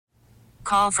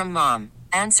Call from mom.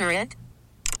 Answer it.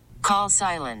 Call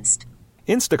silenced.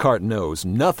 Instacart knows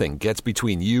nothing gets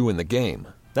between you and the game.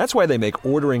 That's why they make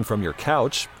ordering from your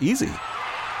couch easy.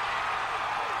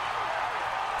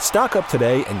 Stock up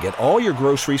today and get all your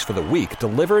groceries for the week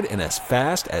delivered in as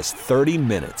fast as 30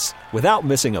 minutes without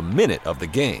missing a minute of the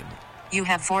game. You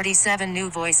have 47 new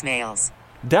voicemails.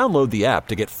 Download the app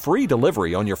to get free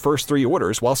delivery on your first 3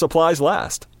 orders while supplies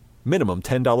last. Minimum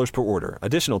 $10 per order.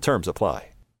 Additional terms apply.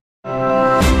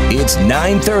 It's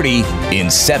 930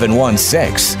 in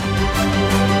 716.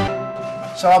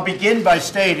 So I'll begin by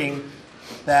stating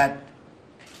that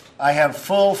I have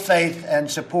full faith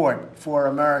and support for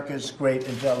America's great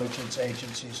intelligence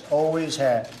agencies. Always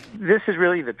have. This is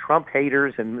really the Trump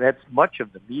haters, and that's much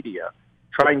of the media,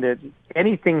 trying to,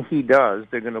 anything he does,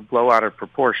 they're going to blow out of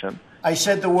proportion. I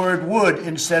said the word would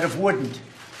instead of wouldn't.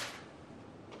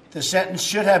 The sentence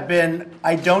should have been,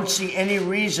 I don't see any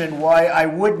reason why I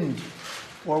wouldn't,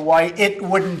 or why it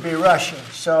wouldn't be Russia.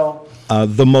 So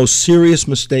the most serious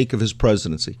mistake of his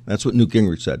presidency. That's what Newt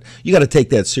Gingrich said. You got to take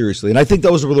that seriously. And I think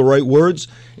those were the right words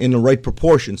in the right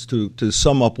proportions to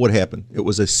sum up what happened. It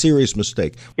was a serious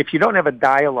mistake. If you don't have a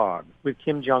dialogue with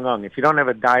Kim Jong-un, if you don't have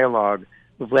a dialogue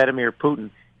with Vladimir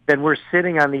Putin, then we're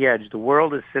sitting on the edge. The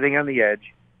world is sitting on the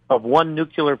edge of one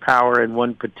nuclear power and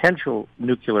one potential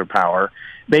nuclear power,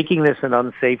 making this an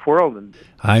unsafe world.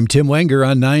 I'm Tim Wenger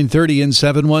on 930 in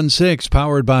 716,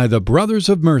 powered by the Brothers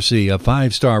of Mercy, a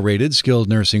 5-star rated skilled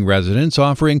nursing residence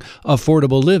offering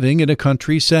affordable living in a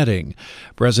country setting.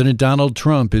 President Donald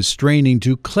Trump is straining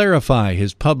to clarify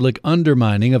his public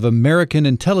undermining of American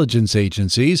intelligence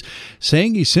agencies,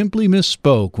 saying he simply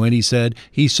misspoke when he said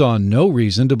he saw no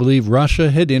reason to believe Russia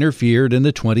had interfered in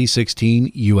the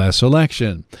 2016 U.S.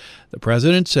 election. The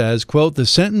president says, quote, the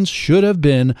sentence should have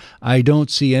been, I don't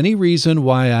see any reason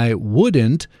why I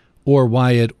wouldn't or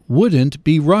why it wouldn't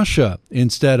be Russia,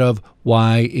 instead of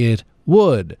why it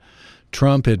would.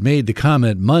 Trump had made the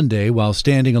comment Monday while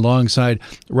standing alongside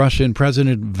Russian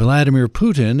President Vladimir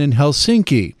Putin in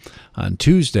Helsinki. On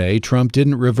Tuesday, Trump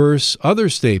didn't reverse other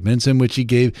statements in which he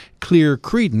gave clear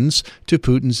credence to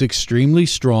Putin's extremely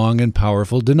strong and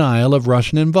powerful denial of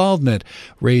Russian involvement,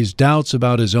 raised doubts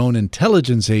about his own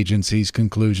intelligence agency's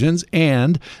conclusions,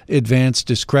 and advanced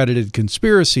discredited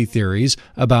conspiracy theories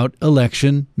about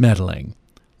election meddling.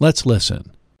 Let's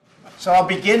listen. So I'll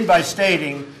begin by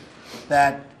stating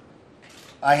that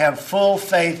I have full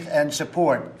faith and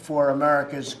support for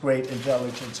America's great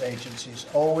intelligence agencies,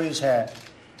 always have.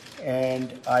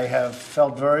 And I have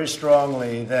felt very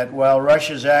strongly that while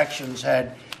Russia's actions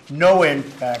had no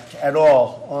impact at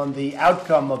all on the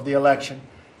outcome of the election,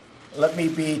 let me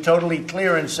be totally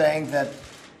clear in saying that,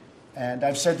 and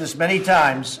I've said this many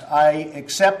times, I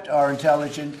accept our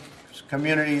intelligence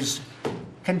community's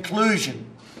conclusion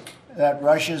that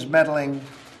Russia's meddling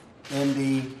in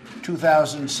the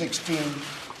 2016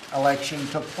 election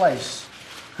took place.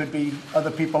 Could be other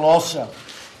people also.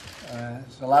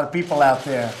 There's a lot of people out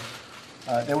there.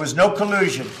 There was no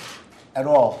collusion at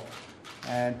all.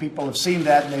 And people have seen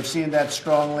that, and they've seen that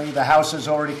strongly. The House has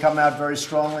already come out very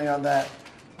strongly on that.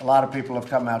 A lot of people have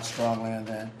come out strongly on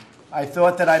that. I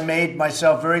thought that I made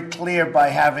myself very clear by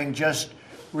having just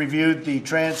reviewed the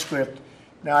transcript.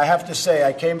 Now, I have to say,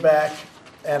 I came back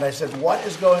and I said, what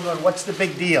is going on? What's the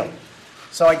big deal?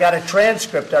 So I got a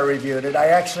transcript, I reviewed it. I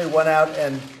actually went out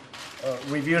and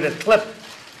reviewed a clip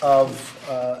of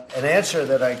an answer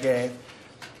that I gave.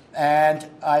 And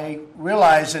I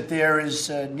realized that there is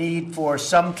a need for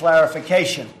some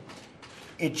clarification.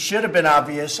 It should have been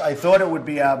obvious. I thought it would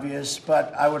be obvious,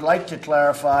 but I would like to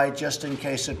clarify just in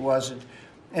case it wasn't.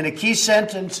 In a key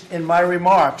sentence in my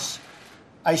remarks,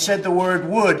 I said the word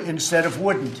would instead of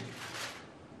wouldn't.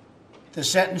 The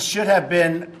sentence should have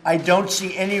been, I don't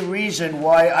see any reason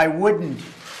why I wouldn't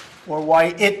or why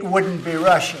it wouldn't be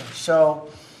Russia. So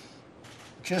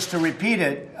just to repeat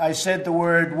it, I said the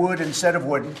word would instead of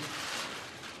wouldn't.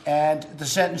 And the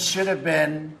sentence should have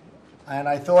been, and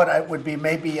I thought it would be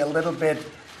maybe a little bit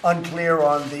unclear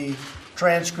on the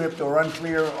transcript or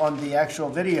unclear on the actual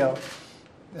video.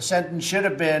 The sentence should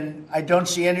have been, I don't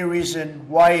see any reason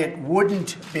why it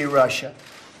wouldn't be Russia.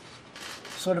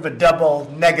 Sort of a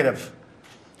double negative.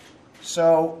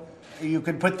 So you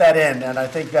can put that in, and I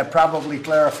think that probably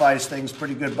clarifies things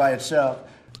pretty good by itself.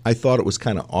 I thought it was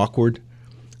kind of awkward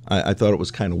I thought it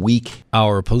was kind of weak.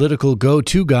 Our political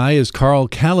go-to guy is Carl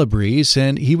Calabrese,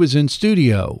 and he was in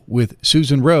studio with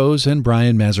Susan Rose and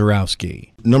Brian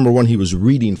Mazurowski. Number one, he was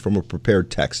reading from a prepared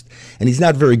text, and he's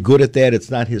not very good at that. It's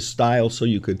not his style, so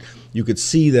you could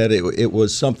see that it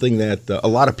was something that a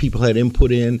lot of people had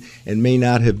input in and may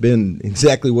not have been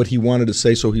exactly what he wanted to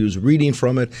say, so he was reading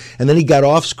from it. And then he got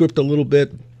off script a little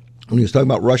bit when he was talking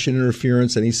about Russian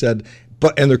interference, and he said,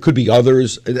 and there could be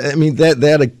others. I mean,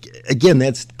 that again,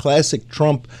 that's classic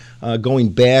Trump going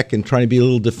back and trying to be a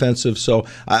little defensive. So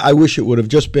I wish it would have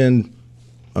just been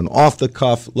an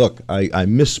off-the-cuff, look, I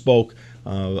misspoke.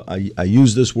 I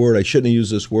used this word. I shouldn't have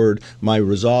used this word. My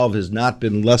resolve has not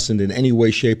been lessened in any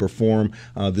way, shape, or form.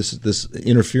 This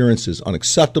interference is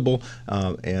unacceptable,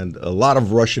 and a lot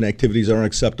of Russian activities are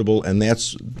unacceptable, and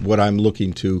that's what I'm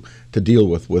looking to deal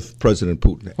with President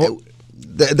Putin. Well,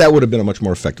 that would have been a much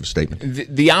more effective statement.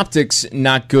 The optics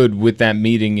not good with that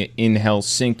meeting in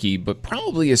Helsinki, but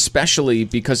probably especially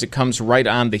because it comes right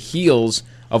on the heels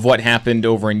of what happened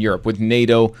over in Europe with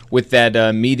NATO, with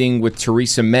that meeting with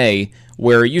Theresa May,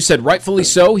 where you said rightfully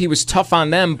so, he was tough on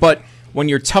them, but when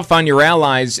you're tough on your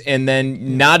allies and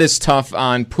then not as tough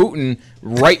on Putin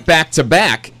right back to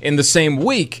back in the same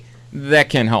week, that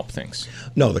can help things.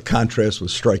 No, the contrast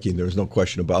was striking. There was no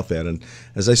question about that. And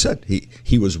as I said,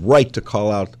 he was right to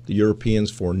call out the Europeans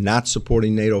for not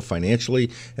supporting NATO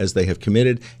financially, as they have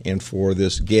committed, and for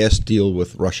this gas deal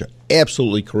with Russia.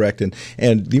 Absolutely correct.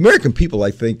 And the American people,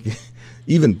 I think,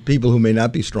 even people who may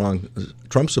not be strong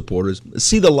Trump supporters,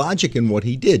 see the logic in what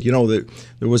he did. You know, there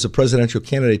was a presidential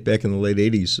candidate back in the late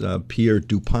 80s, Pierre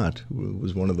DuPont, who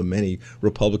was one of the many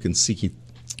Republicans seeking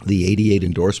the 88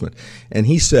 endorsement. And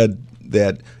he said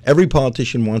that every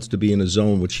politician wants to be in a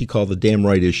zone which he called the damn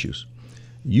right issues.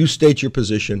 You state your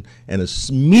position, and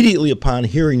immediately upon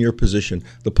hearing your position,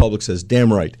 the public says,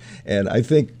 damn right. And I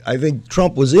think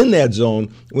Trump was in that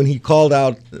zone when he called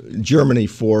out Germany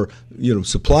for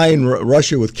supplying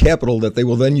Russia with capital that they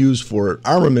will then use for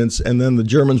armaments, and then the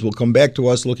Germans will come back to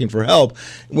us looking for help.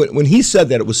 When he said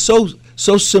that, it was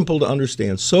so simple to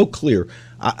understand, so clear.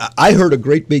 I heard a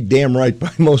great big damn right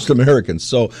by most Americans.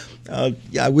 So,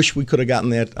 I wish we could have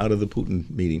gotten that out of the Putin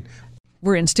meeting.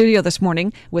 We're in studio this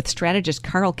morning with strategist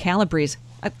Carl Calabrese.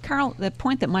 Carl, the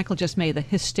point that Michael just made, the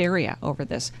hysteria over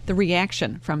this, the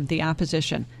reaction from the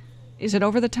opposition, is it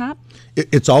over the top?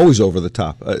 It's always over the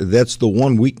top. That's the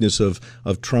one weakness of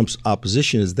Trump's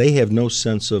opposition, is they have no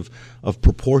sense of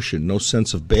proportion, no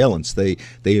sense of balance. They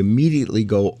immediately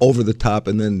go over the top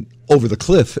and then over the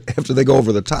cliff after they go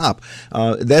over the top.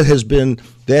 That has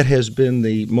been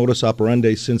the modus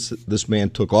operandi since this man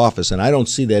took office, and I don't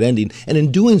see that ending. And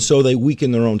in doing so, they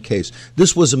weaken their own case.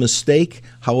 This was a mistake.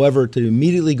 However, to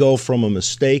immediately go from a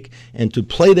mistake and to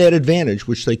play that advantage,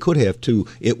 which they could have, to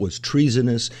it was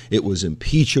treasonous, it was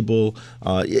impeachable.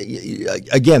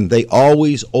 Again, they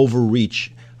always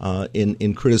overreach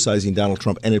in criticizing Donald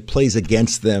Trump, and it plays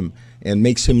against them and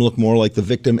makes him look more like the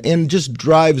victim and just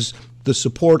drives the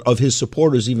support of his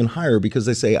supporters even higher, because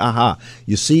they say, aha,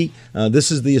 you see,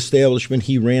 this is the establishment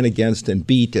he ran against and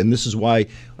beat, and this is why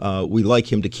we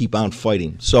like him to keep on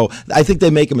fighting. So I think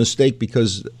they make a mistake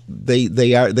because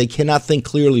they cannot think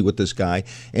clearly with this guy,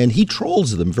 and he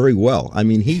trolls them very well. I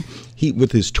mean, he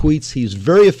with his tweets, he's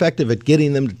very effective at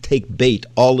getting them to take bait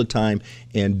all the time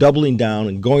and doubling down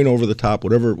and going over the top,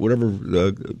 whatever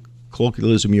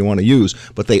colloquialism you want to use,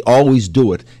 but they always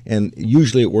do it, and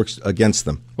usually it works against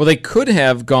them. Well, they could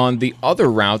have gone the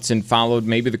other routes and followed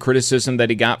maybe the criticism that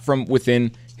he got from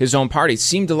within his own party. It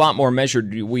seemed a lot more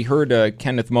measured. We heard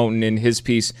Kenneth Moton in his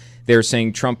piece there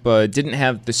saying Trump didn't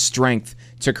have the strength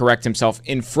to correct himself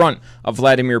in front of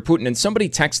Vladimir Putin. And somebody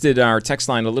texted our text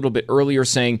line a little bit earlier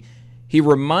saying he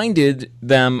reminded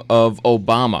them of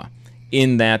Obama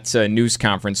in that news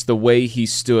conference, the way he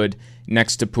stood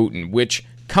next to Putin, which,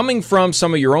 coming from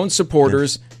some of your own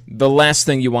supporters, the last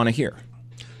thing you want to hear.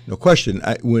 No question.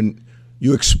 When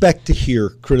you expect to hear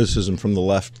criticism from the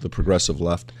left, the progressive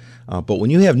left, but when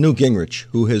you have Newt Gingrich,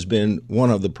 who has been one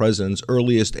of the president's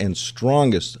earliest and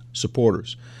strongest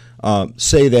supporters,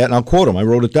 say that, and I'll quote him, I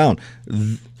wrote it down,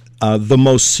 the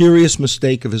most serious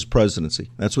mistake of his presidency.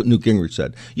 That's what Newt Gingrich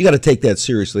said. You got to take that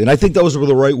seriously. And I think those were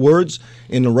the right words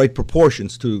in the right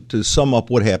proportions to sum up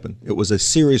what happened. It was a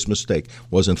serious mistake. It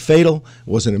wasn't fatal,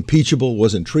 wasn't impeachable,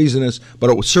 wasn't treasonous,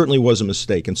 but it certainly was a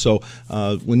mistake. And so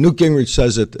when Newt Gingrich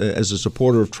says it as a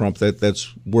supporter of Trump,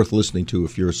 that's worth listening to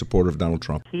if you're a supporter of Donald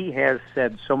Trump. He has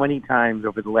said so many times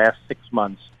over the last 6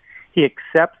 months, he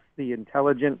accepts the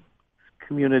intelligence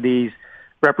community's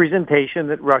representation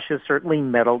that Russia certainly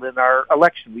meddled in our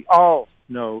election. We all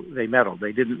no, they meddled.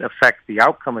 They didn't affect the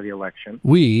outcome of the election.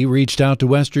 We reached out to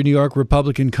Western New York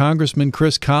Republican Congressman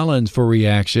Chris Collins for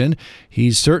reaction.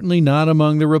 He's certainly not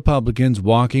among the Republicans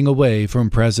walking away from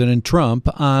President Trump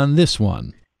on this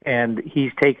one. And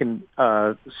he's taken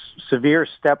severe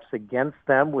steps against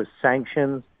them with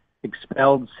sanctions,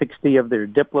 expelled 60 of their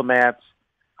diplomats.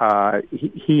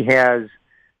 He has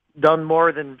done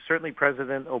more than certainly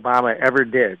President Obama ever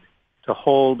did to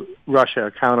hold Russia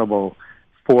accountable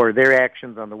for their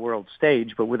actions on the world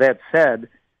stage. But with that said,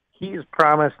 he has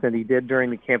promised, and he did during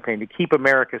the campaign, to keep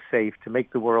America safe, to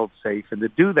make the world safe. And to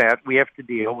do that, we have to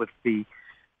deal with the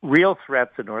real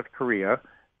threats of North Korea,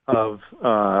 of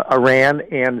Iran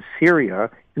and Syria.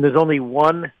 And there's only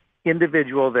one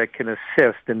individual that can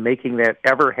assist in making that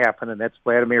ever happen, and that's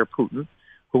Vladimir Putin,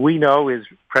 who we know is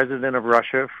president of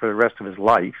Russia for the rest of his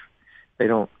life. They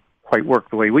don't quite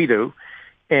work the way we do.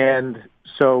 And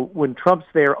so when Trump's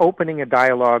there opening a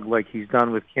dialogue like he's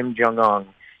done with Kim Jong-un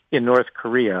in North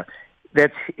Korea,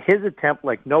 that's his attempt,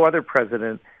 like no other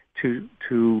president,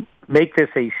 to make this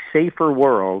a safer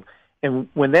world. And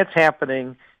when that's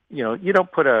happening, you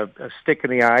don't put a stick in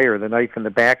the eye or the knife in the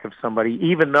back of somebody,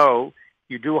 even though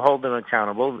you do hold them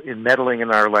accountable in meddling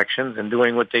in our elections and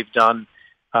doing what they've done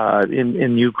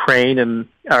in Ukraine and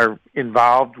are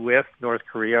involved with North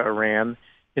Korea, Iran,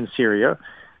 and Syria.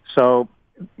 So,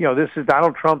 this is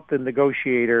Donald Trump, the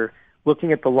negotiator,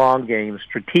 looking at the long game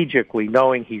strategically,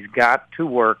 knowing he's got to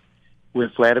work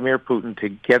with Vladimir Putin to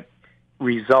get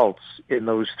results in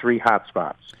those three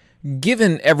hotspots.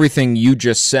 Given everything you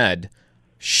just said,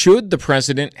 should the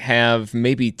president have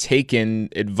maybe taken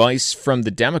advice from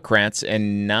the Democrats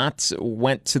and not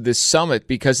went to this summit?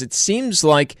 Because it seems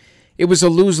like it was a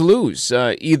lose-lose.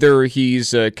 Either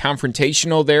he's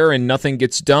confrontational there and nothing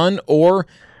gets done, or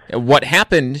what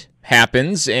happened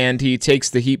happens and he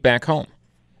takes the heat back home.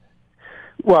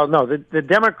 Well, no, the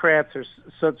Democrats are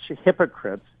such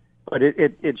hypocrites, but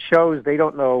it shows they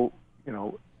don't know,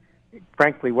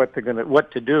 frankly, what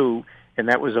to do, and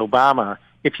that was Obama.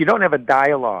 If you don't have a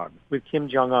dialogue with Kim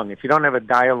Jong-un, if you don't have a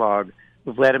dialogue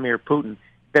with Vladimir Putin,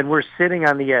 then we're sitting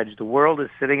on the edge. The world is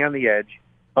sitting on the edge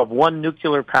of one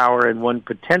nuclear power and one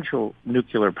potential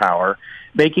nuclear power,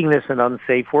 making this an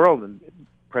unsafe world. And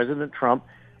President Trump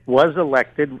was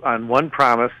elected on one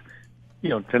promise,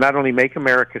 to not only make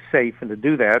America safe, and to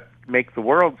do that, make the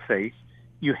world safe,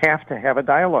 you have to have a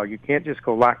dialogue. You can't just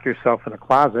go lock yourself in a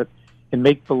closet and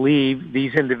make believe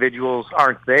these individuals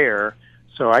aren't there.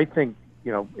 So I think,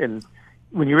 and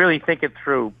when you really think it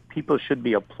through, people should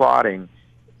be applauding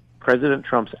President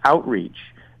Trump's outreach,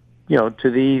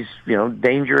 to these,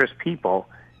 dangerous people,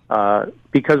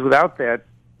 because without that,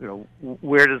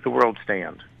 where does the world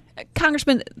stand?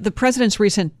 Congressman, the president's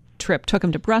recent trip took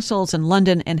him to Brussels and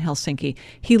London and Helsinki.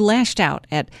 He lashed out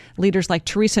at leaders like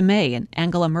Theresa May and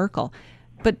Angela Merkel.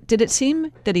 But did it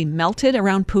seem that he melted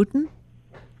around Putin?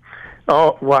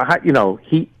 Oh, well,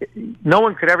 no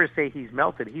one could ever say he's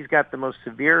melted. He's got the most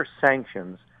severe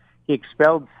sanctions. He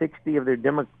expelled 60 of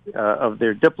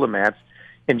their diplomats,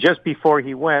 and just before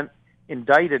he went,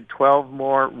 indicted 12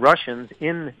 more Russians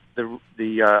in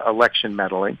the election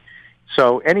meddling.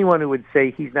 So anyone who would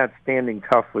say he's not standing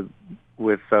tough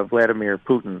with Vladimir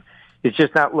Putin is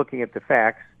just not looking at the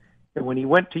facts. And when he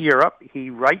went to Europe, he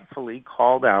rightfully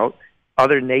called out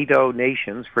other NATO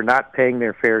nations for not paying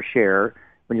their fair share.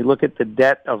 When you look at the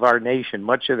debt of our nation,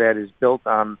 much of that is built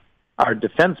on our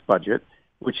defense budget,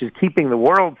 which is keeping the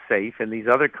world safe, and these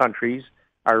other countries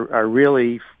are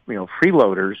really,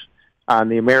 freeloaders on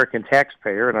the American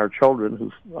taxpayer and our children,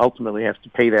 who ultimately have to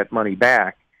pay that money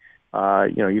back.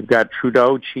 You've got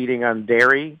Trudeau cheating on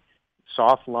dairy,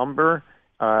 soft lumber.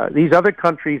 These other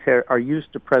countries are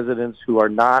used to presidents who are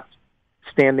not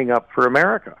standing up for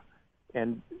America.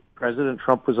 And President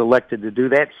Trump was elected to do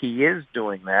that. He is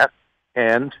doing that.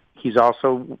 And he's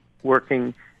also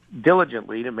working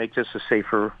diligently to make this a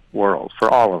safer world for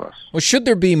all of us. Well, should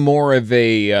there be more of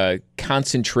a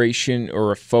concentration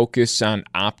or a focus on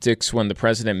optics when the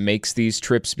president makes these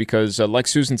trips? Because like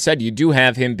Susan said, you do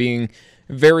have him being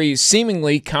very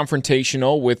seemingly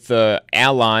confrontational with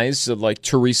allies like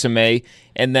Theresa May,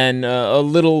 and then a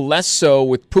little less so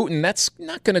with Putin. That's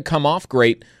not going to come off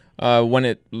great when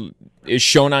it is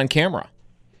shown on camera.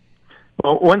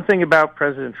 Well, one thing about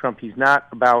President Trump, he's not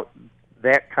about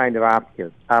that kind of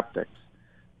optics.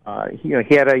 He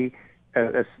had a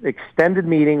extended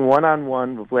meeting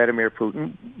one-on-one with Vladimir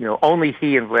Putin. Only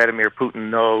he and Vladimir Putin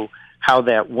know how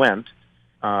that went.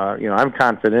 I'm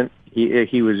confident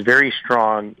he was very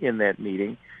strong in that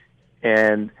meeting,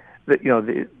 and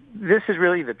this is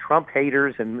really the Trump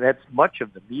haters, and that's much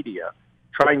of the media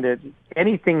trying to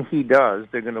anything he does,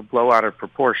 they're going to blow out of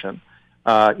proportion.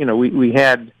 We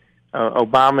had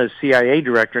Obama's CIA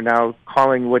director now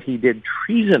calling what he did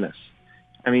treasonous.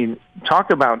 I mean, talk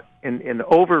about an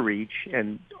overreach,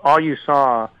 and all you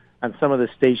saw on some of the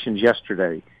stations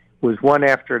yesterday was one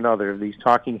after another of these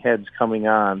talking heads coming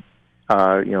on,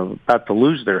 about to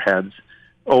lose their heads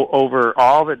over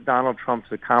all that Donald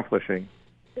Trump's accomplishing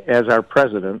as our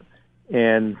president.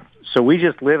 And so we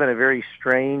just live in a very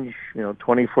strange,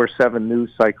 24/7 news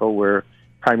cycle where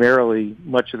primarily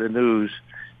much of the news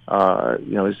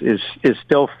is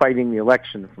still fighting the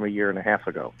election from a year and a half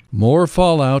ago. More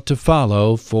fallout to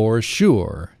follow for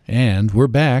sure. And we're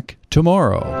back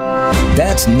tomorrow.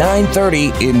 That's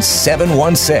 930 in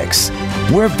 716.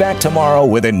 We're back tomorrow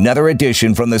with another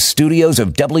edition from the studios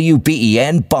of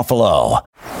WBEN Buffalo.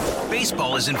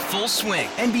 Baseball is in full swing.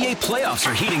 NBA playoffs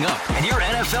are heating up, and your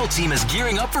NFL team is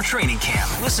gearing up for training camp.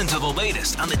 Listen to the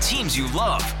latest on the teams you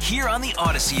love here on the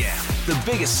Odyssey app. The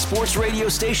biggest sports radio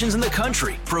stations in the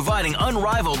country, providing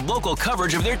unrivaled local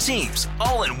coverage of their teams,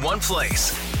 all in one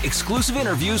place. Exclusive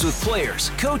interviews with players,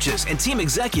 coaches, and team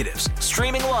executives,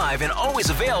 streaming live and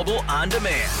always available on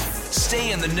demand.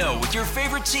 Stay in the know with your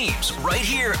favorite teams right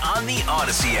here on the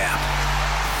Odyssey app.